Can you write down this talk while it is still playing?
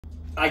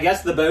I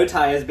guess the bow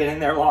tie has been in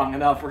there long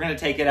enough. We're gonna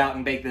take it out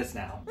and bake this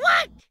now.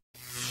 What?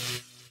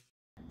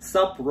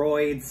 Sup,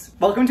 roids.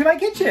 Welcome to my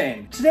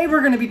kitchen. Today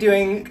we're gonna be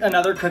doing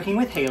another Cooking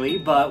with Haley,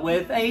 but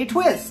with a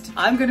twist.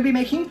 I'm gonna be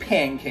making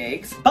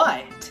pancakes,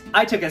 but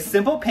I took a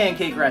simple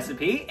pancake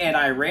recipe and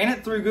I ran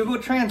it through Google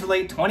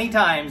Translate 20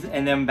 times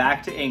and then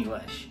back to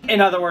English.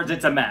 In other words,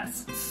 it's a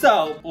mess.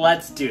 So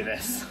let's do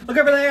this. Look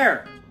over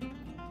there.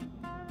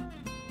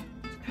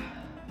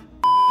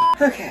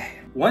 Okay,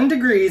 1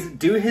 degrees,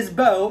 do his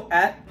bow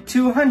at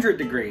 200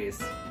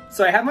 degrees.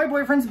 So I have my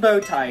boyfriend's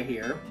bow tie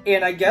here,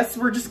 and I guess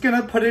we're just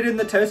gonna put it in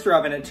the toaster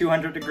oven at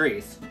 200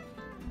 degrees.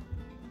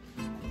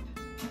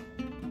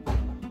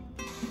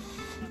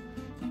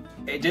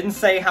 It didn't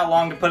say how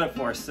long to put it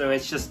for, so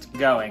it's just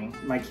going.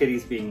 My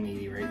kitty's being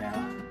needy right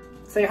now.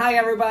 Say hi,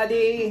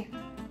 everybody!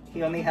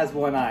 He only has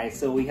one eye,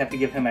 so we have to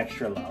give him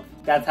extra love.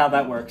 That's how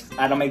that works.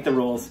 I don't make the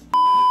rules.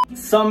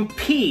 Some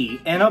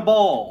pea in a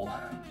bowl.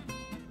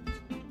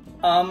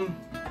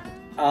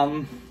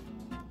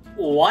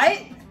 What?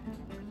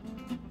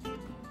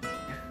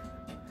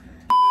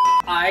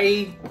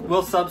 I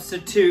will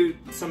substitute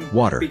some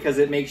water because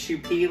it makes you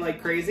pee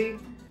like crazy.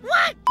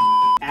 What?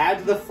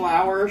 Add the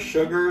flour,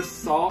 sugar,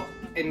 salt,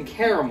 and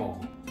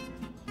caramel.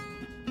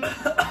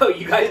 Oh,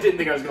 you guys didn't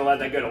think I was gonna let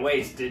that go to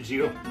waste, did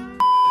you?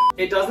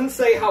 It doesn't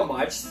say how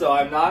much, so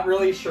I'm not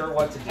really sure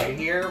what to do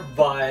here,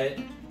 but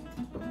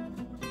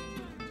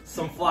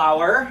some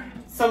flour,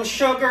 some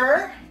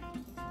sugar,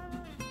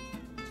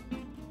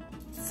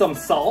 some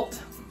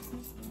salt,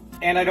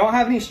 and I don't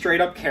have any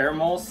straight up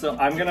caramel, so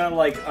I'm gonna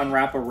like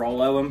unwrap a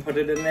Rolo and put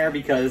it in there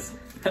because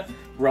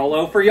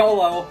Rolo for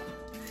YOLO.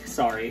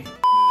 Sorry.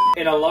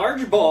 In a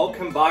large bowl,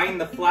 combine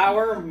the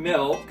flour,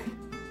 milk.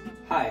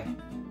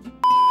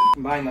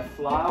 Combine the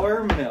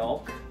flour,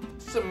 milk,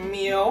 some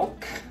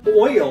milk,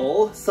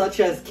 oil such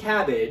as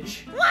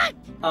cabbage. What?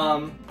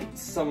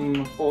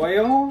 Some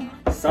oil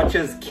such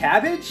as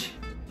cabbage.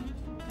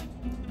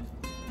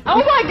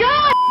 Oh my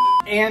god!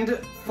 And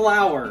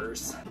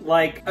flowers,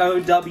 like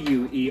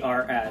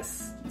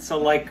O-W-E-R-S. So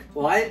like,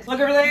 what? Look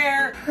over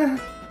there!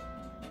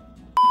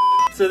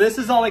 So this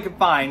is all I could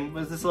find,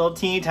 was this little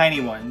teeny tiny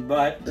one,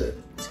 but,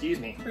 excuse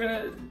me. We're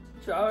gonna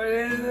throw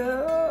it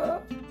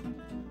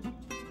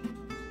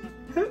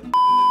in.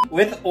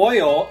 With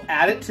oil,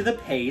 add it to the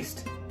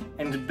paste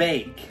and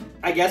bake.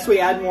 I guess we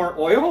add more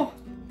oil?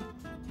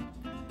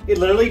 It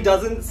literally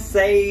doesn't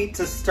say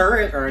to stir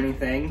it or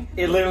anything.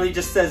 It literally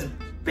just says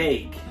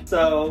bake.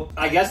 So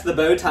I guess the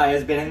bow tie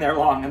has been in there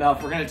long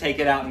enough. We're gonna take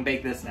it out and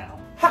bake this now.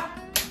 Ha!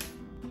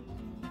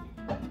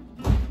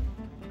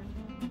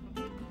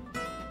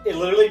 It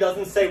literally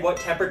doesn't say what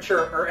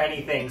temperature or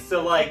anything.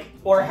 So like,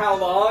 or how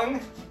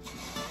long.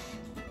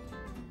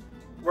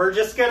 We're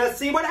just gonna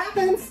see what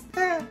happens.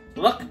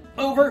 Look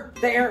over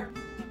there.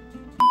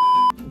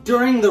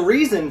 During the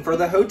reason for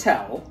the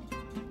hotel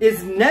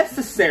is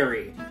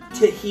necessary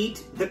to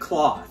heat the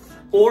cloth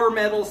or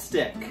metal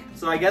stick.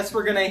 So I guess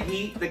we're gonna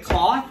heat the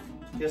cloth.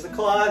 Here's the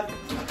cloth.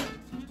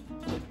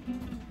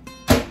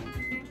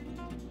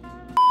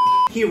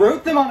 He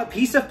wrote them on a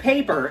piece of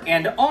paper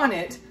and on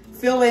it,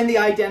 fill in the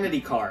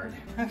identity card.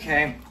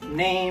 Okay,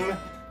 name,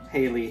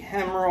 Haley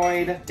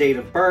Hemorrhoid, date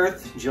of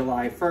birth,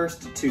 July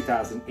 1st,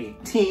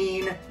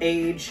 2018,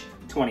 age,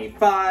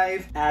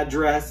 25,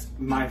 address,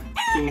 my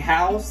f***ing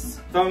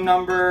house, phone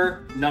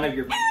number, none of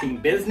your f***ing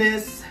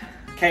business.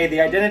 Okay,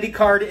 the identity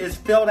card is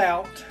filled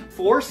out.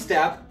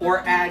 4-step, or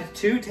add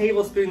 2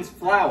 tablespoons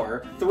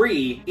flour,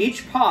 3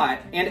 each pot,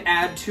 and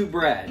add 2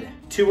 bread.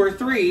 2 or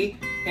 3,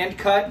 and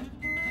cut.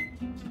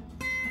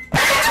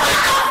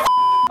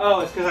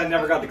 Oh, it's because I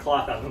never got the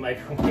cloth out of the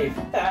microwave.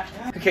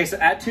 Okay, so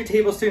add 2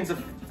 tablespoons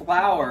of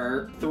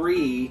flour,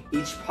 3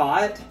 each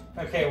pot.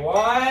 Okay,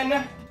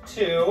 1,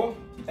 2,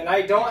 and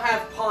I don't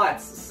have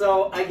pots,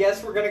 so I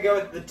guess we're gonna go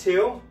with the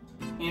 2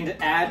 and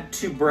add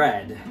 2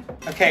 bread.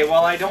 Okay,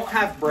 well I don't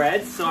have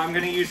bread, so I'm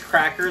gonna use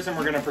crackers and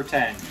we're gonna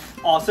pretend.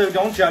 Also,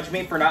 don't judge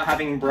me for not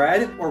having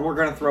bread or we're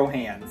gonna throw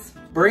hands.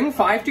 Bring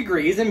 5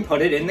 degrees and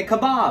put it in the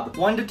kebab,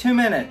 1 to 2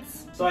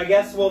 minutes. So I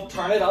guess we'll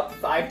turn it up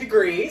 5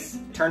 degrees.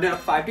 Turned it up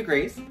 5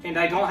 degrees. And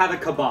I don't have a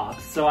kebab,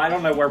 so I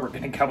don't know where we're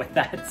gonna go with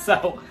that.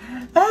 So,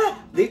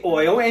 the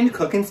oil and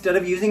cook instead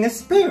of using a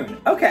spoon.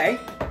 Okay,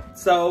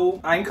 so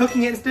I'm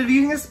cooking it instead of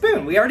using a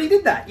spoon. We already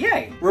did that,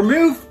 yay.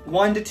 Remove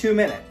 1 to 2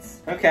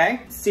 minutes. Okay,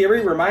 Siri,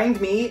 remind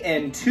me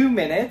in 2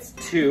 minutes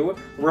to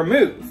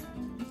remove.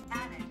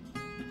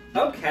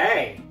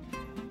 Okay,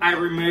 I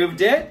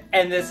removed it,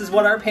 and this is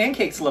what our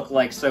pancakes look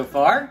like so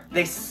far.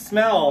 They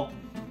smell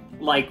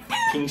like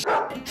f***ing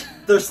shit.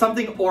 There's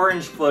something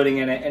orange floating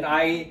in it, and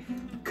I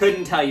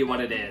couldn't tell you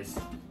what it is.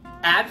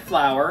 Add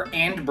flour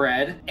and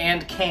bread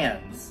and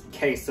cans.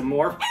 Okay, some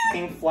more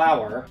f***ing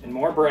flour and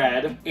more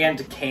bread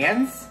and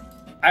cans.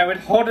 I would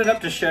hold it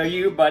up to show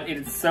you, but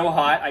it's so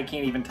hot I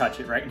can't even touch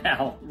it right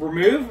now.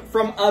 Remove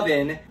from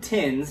oven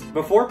tins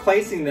before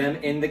placing them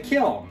in the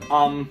kiln.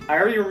 I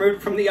already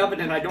removed from the oven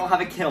and I don't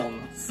have a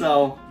kiln,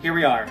 so here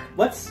we are.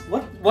 What's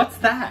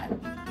that?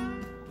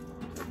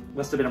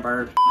 Must have been a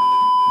bird.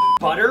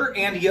 Butter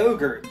and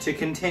yogurt to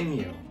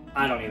continue.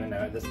 I don't even know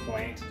at this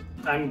point.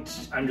 I'm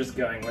just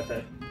going with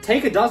it.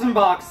 Take a dozen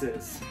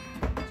boxes.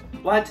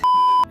 What?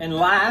 And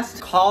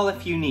last, call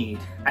if you need.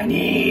 I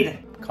need.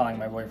 Calling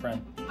my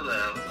boyfriend.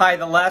 Hello. Hi,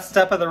 the last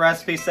step of the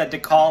recipe said to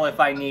call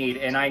if I need,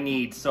 and I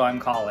need, so I'm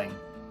calling.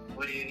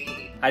 What do you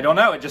need? I don't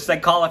know, it just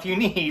said call if you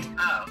need.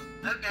 Oh,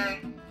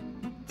 okay.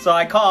 So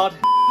I called.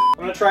 I'm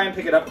gonna try and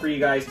pick it up for you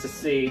guys to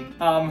see.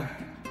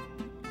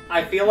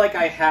 I feel like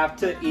I have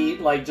to eat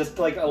like just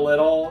like a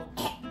little.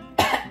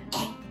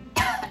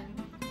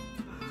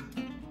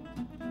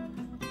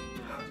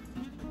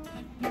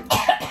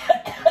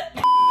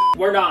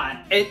 We're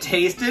not. It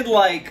tasted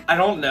like, I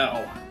don't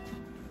know.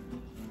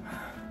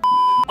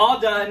 All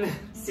done.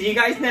 See you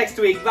guys next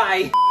week.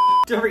 Bye.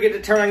 Don't forget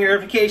to turn on your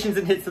notifications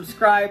and hit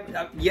subscribe.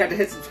 You have to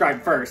hit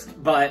subscribe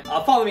first, but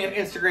follow me on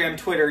Instagram,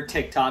 Twitter,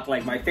 TikTok,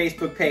 like my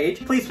Facebook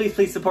page. Please, please,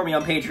 please support me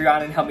on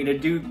Patreon and help me to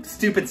do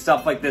stupid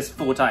stuff like this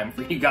full time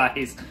for you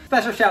guys.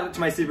 Special shout out to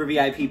my super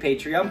VIP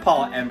Patreon,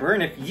 Paul Ember,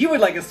 and if you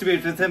would like a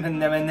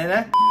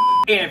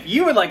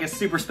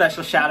super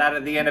special shout out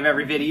at the end of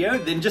every video,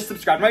 then just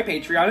subscribe to my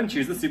Patreon and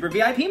choose the super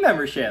VIP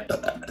membership.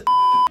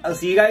 I'll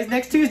see you guys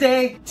next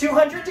Tuesday.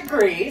 200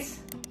 degrees.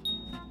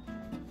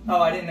 Oh,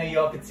 I didn't know you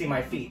all could see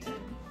my feet.